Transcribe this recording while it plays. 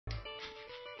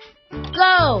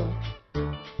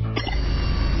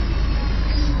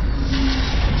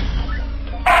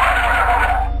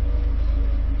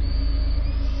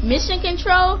Mission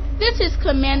Control, this is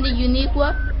Commander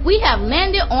Uniqua. We have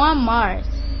landed on Mars.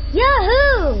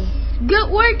 Yahoo! Good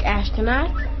work,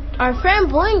 astronauts. Our friend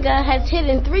Boinga has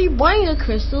hidden 3 Boinga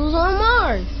crystals on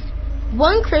Mars.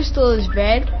 1 crystal is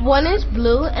red, 1 is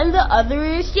blue, and the other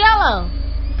is yellow.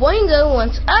 Boinga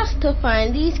wants us to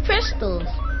find these crystals.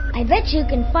 I bet you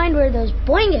can find where those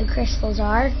Boinga crystals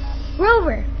are.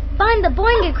 Rover, find the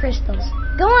Boinga crystals.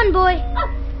 Go on, boy.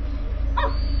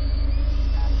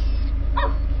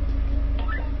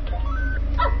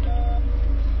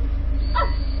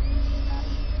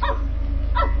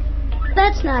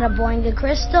 That's not a Boinga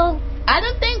crystal. I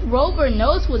don't think Rover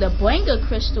knows what a Boinga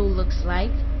crystal looks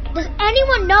like. Does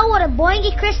anyone know what a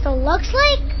Boinga crystal looks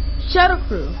like? Shuttle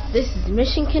crew, this is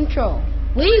Mission Control.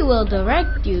 We will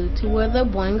direct you to where the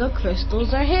Boinga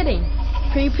crystals are hidden.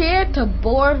 Prepare to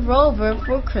board Rover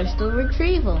for crystal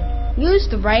retrieval. Use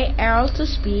the right arrow to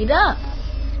speed up.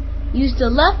 Use the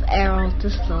left arrow to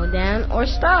slow down or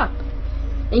stop.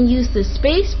 And use the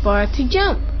space bar to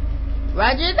jump.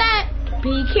 Roger that.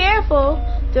 Be careful.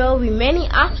 There will be many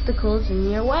obstacles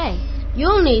in your way.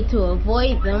 You'll need to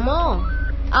avoid them all.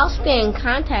 I'll stay in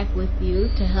contact with you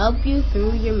to help you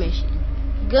through your mission.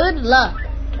 Good luck.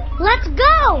 Let's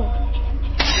go!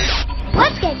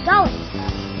 Let's get going.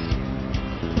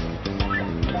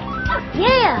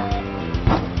 Yeah!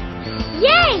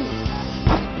 Yay!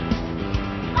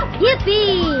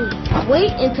 Yippee!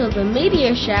 Wait until the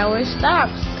meteor shower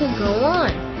stops to go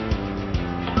on.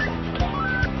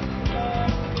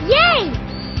 Yay!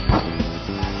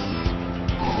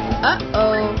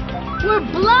 Uh-oh, we're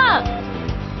blocked!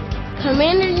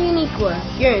 Commander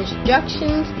Uniqua, your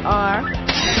instructions are: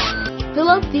 fill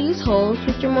up these holes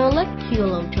with your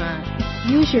moleculotron.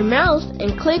 Use your mouse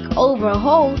and click over a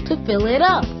hole to fill it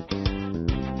up.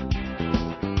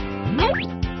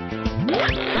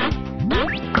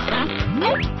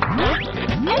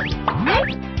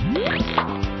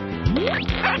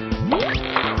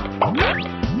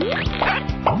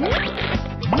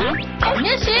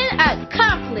 Mission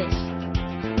accomplished.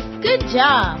 Good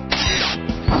job.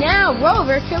 Now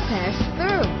Rover can pass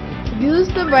through. Use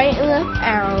the right and left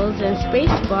arrows and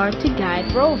spacebar to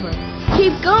guide Rover.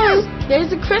 Keep going.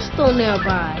 There's a crystal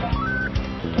nearby.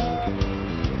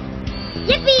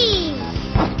 Yippee!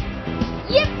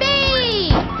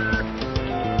 Yippee!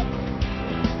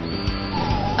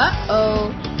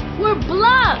 Uh-oh, we're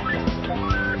blocked.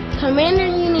 Commander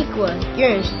Uniqua, your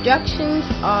instructions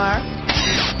are: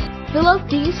 fill up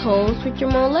these holes with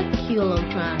your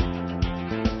moleculotron.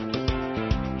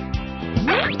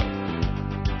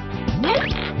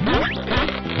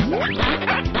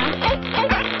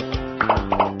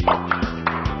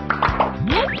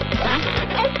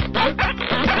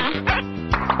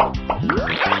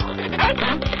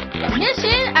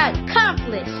 Mission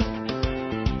accomplished.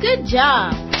 Good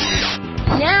job.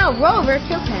 Now Rover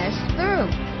can pass through.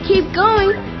 Keep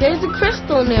going. There's a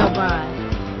crystal nearby.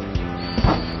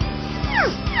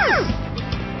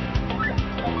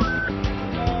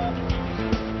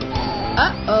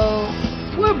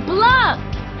 Uh-oh, we're blocked.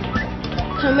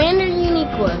 Commander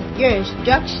Uniqua, your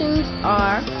instructions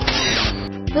are: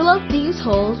 fill up these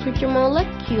holes with your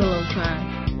moleculotron.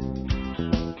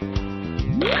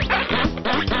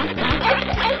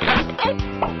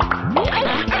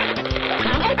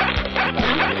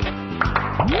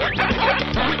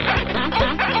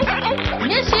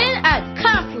 Mission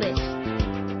accomplished.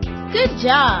 Good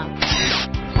job.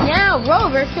 Now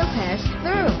Rover can pass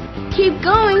through. Keep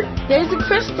going. There's a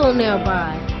crystal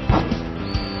nearby.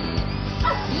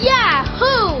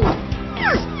 Yahoo!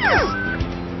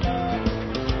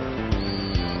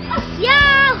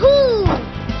 Yahoo!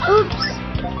 Oops.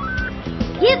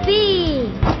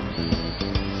 Yippee!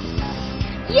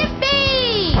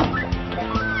 Yippee!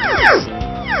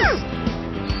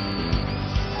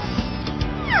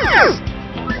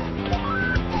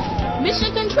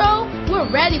 Mission Control,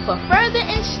 we're ready for further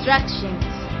instructions.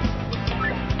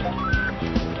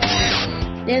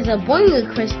 There's a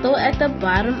Boinga crystal at the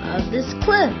bottom of this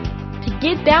cliff. To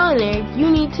get down there, you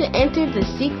need to enter the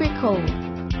secret code.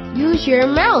 Use your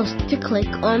mouse to click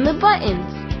on the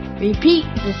buttons. Repeat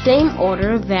the same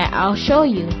order that I'll show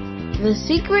you. The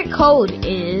secret code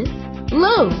is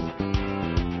blue.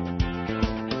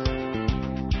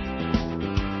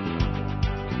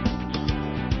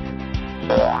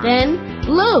 Then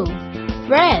blue,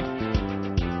 red,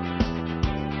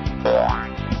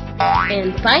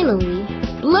 and finally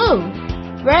blue,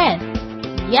 red,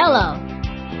 yellow.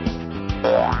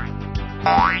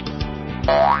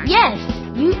 Yes,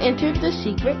 you entered the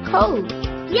secret code.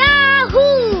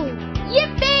 Yahoo!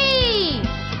 Yippee!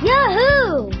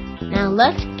 Yahoo! Now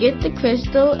let's get the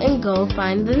crystal and go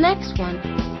find the next one.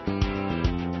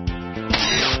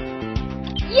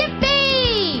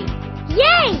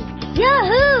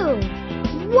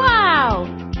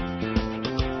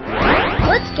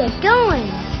 get going.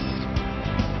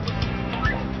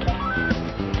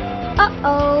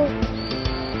 Uh-oh.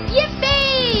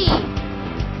 Yippee!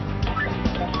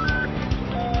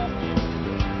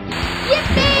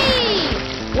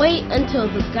 Yippee! Wait until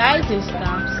the geyser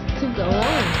stops to go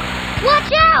on.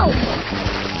 Watch out!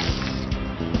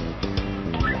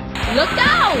 Look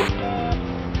out!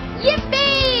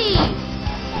 Yippee!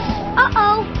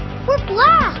 Uh-oh, we're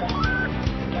blocked.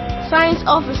 Science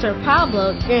Officer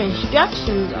Pablo, your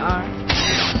instructions are: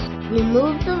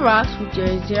 remove the rocks with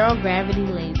your zero-gravity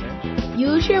laser.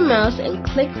 Use your mouse and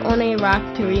click on a rock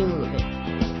to remove it.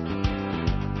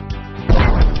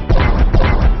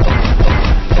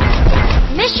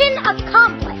 Mission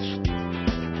accomplished.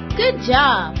 Good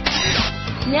job!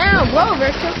 Now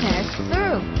Rover can pass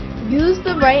through. Use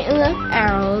the right and left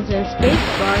arrows and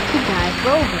spacebar to guide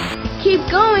Rover.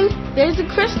 Keep going, there's a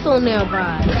crystal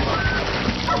nearby.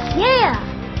 Yeah.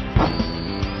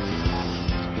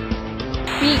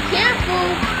 Be careful!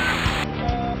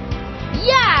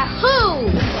 Yahoo!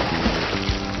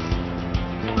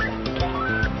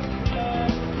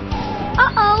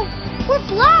 Uh-oh, we're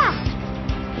blocked.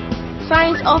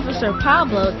 Science Officer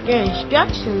Pablo, your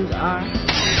instructions are: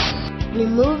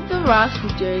 remove the rocks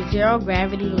with your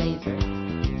zero-gravity laser.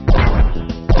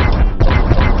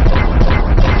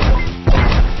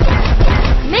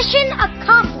 Mission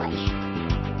accomplished.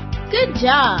 Good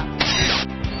job!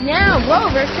 Now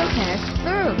Rover can pass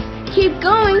through. Keep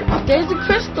going, there's a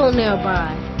crystal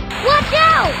nearby. Watch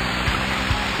out!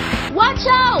 Watch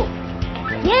out!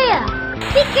 Yeah,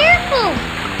 be careful.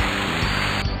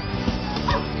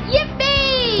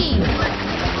 Yippee!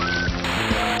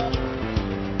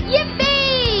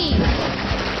 Yippee!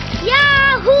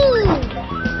 Yahoo!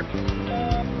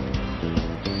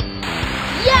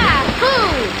 Yahoo!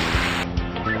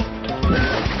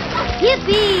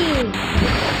 Yippee!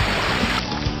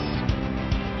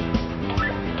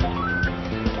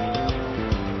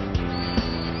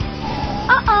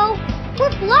 Uh-oh,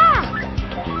 we're blocked.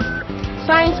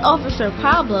 Science Officer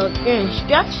Pablo, your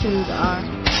instructions are: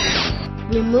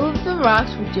 remove the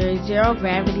rocks with your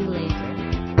zero-gravity laser.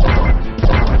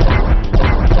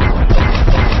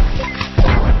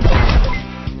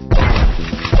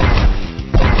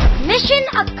 Mission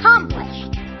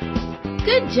accomplished.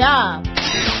 Good job!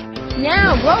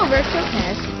 Now Rover can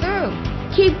pass through.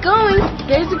 Keep going,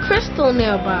 there's a crystal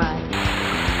nearby.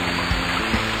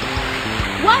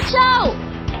 Watch out!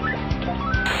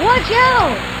 Watch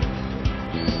out!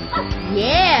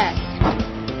 Yeah!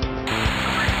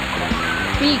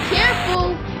 Be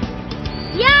careful!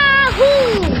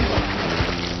 Yahoo!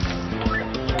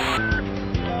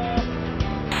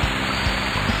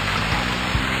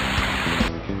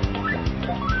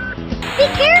 Be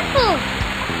careful!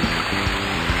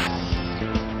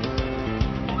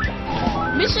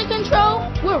 Mission Control,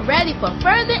 we're ready for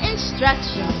further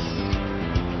instructions.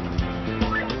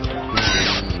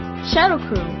 Shuttle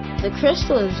Crew, the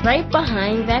crystal is right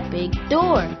behind that big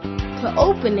door. To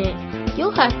open it,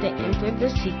 you'll have to enter the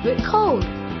secret code.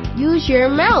 Use your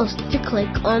mouse to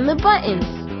click on the buttons.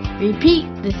 Repeat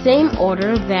the same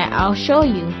order that I'll show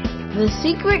you. The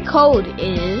secret code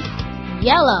is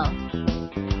yellow.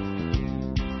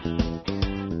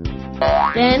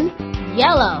 Then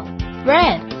yellow,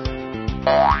 red.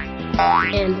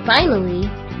 And finally,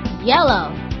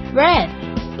 yellow, red,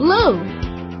 blue.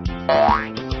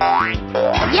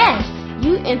 Yes,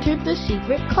 you entered the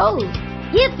secret code.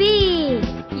 Yippee!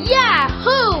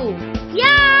 Yahoo!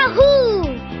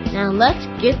 Yahoo! Now let's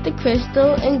get the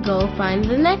crystal and go find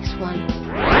the next one.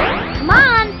 Come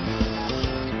on!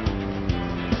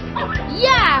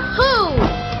 Yahoo!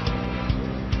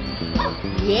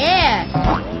 Yeah!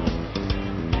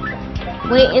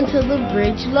 Wait until the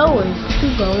bridge lowers to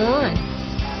go on.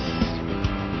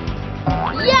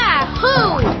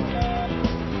 Yahoo!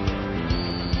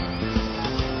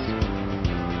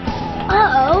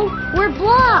 Uh-oh, we're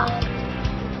blocked.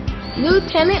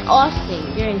 Lieutenant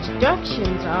Austin, your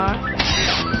instructions are: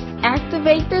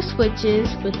 activate the switches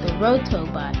with the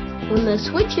Rotobot. When the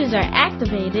switches are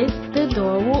activated, the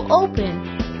door will open.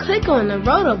 Click on the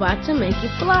Rotobot to make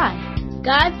it fly.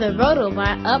 Guide the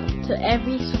Rotobot up to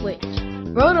every switch.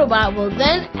 Rotobot will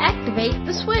then activate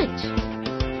the switch.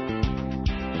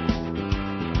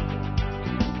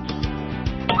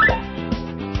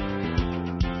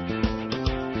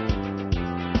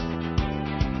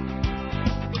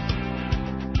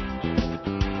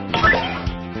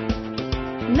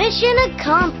 Mission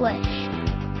accomplished.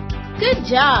 Good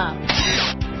job!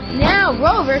 Now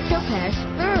Rover can pass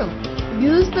through.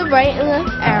 Use the right and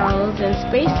left arrows and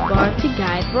spacebar to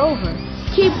guide Rover.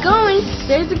 Keep going,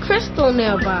 there's a crystal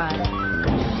nearby.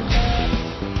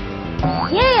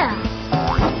 Yeah!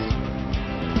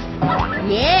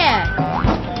 Yeah!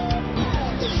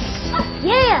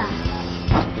 Yeah!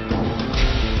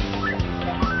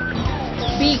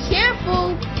 Be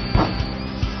careful.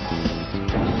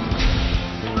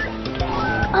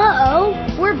 Uh-oh,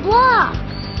 we're blocked.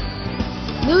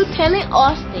 Lieutenant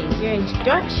Austin, your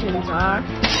instructions are: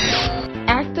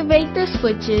 activate the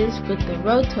switches with the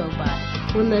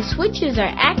Rotobot. When the switches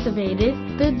are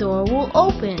activated, the door will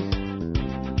open.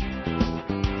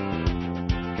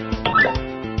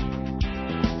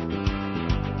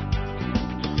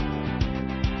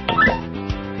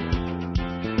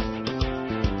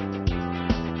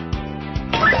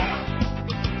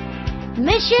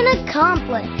 Mission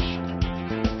accomplished.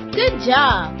 Good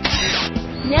job!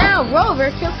 Now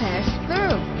Rover can pass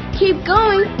through. Keep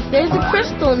going, there's a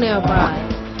crystal nearby.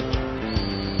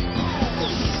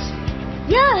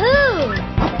 Yahoo!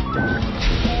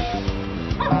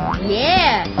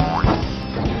 Yeah!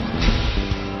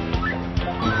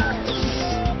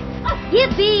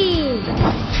 Yippee!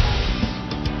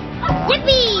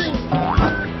 Yippee!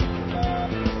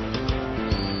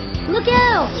 Look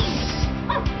out!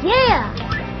 Yeah!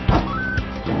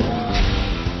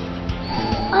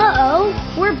 Uh-oh,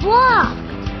 we're blocked.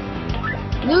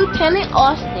 Lieutenant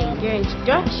Austin, your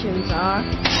instructions are: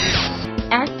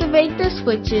 activate the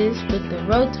switches with the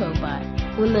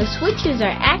Rotobot. When the switches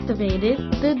are activated,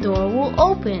 the door will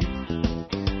open.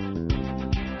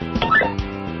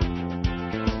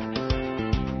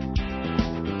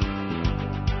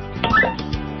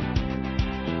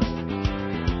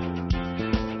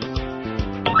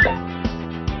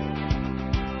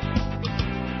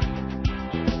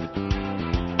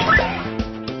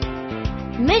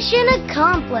 Mission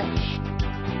accomplished.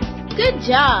 Good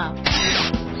job!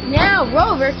 Now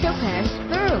Rover can pass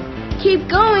through. Keep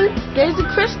going, there's a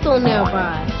crystal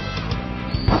nearby.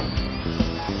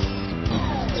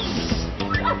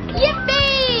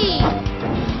 Yippee!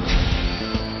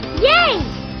 Yay!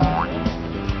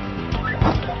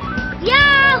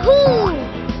 Yahoo!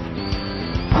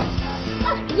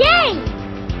 Yay!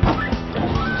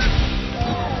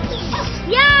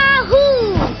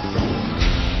 Yahoo!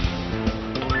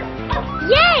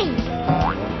 Yay!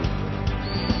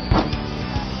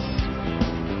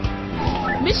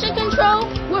 Mission Control,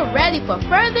 we're ready for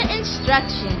further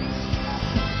instructions.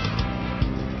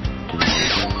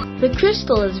 The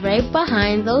crystal is right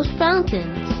behind those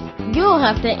fountains. You'll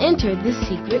have to enter the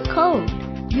secret code.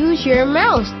 Use your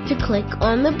mouse to click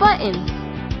on the buttons.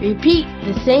 Repeat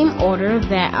the same order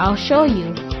that I'll show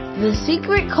you. The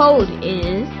secret code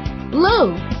is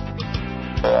blue,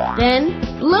 then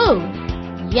blue,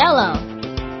 yellow,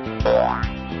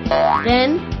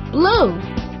 then blue,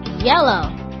 yellow,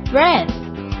 red,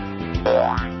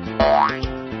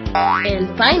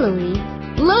 and finally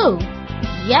blue,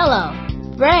 yellow,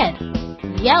 red,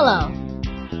 yellow.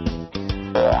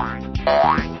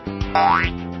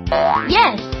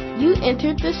 Yes, you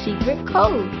entered the secret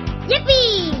code.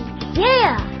 Yippee!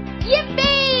 Yeah!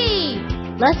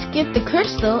 Yippee! Let's get the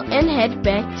crystal and head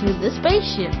back to the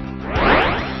spaceship.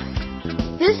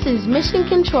 This is Mission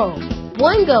Control.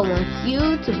 Boingo wants you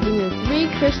to bring the 3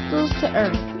 crystals to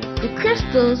Earth. The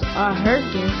crystals are her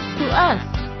gift to us.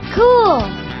 Cool!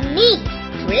 Neat!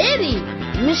 Pretty!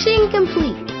 Mission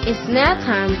complete. It's now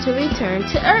time to return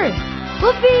to Earth.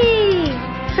 Whoopee!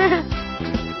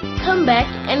 Come back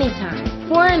anytime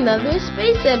for another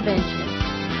space adventure.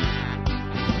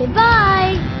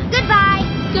 Goodbye!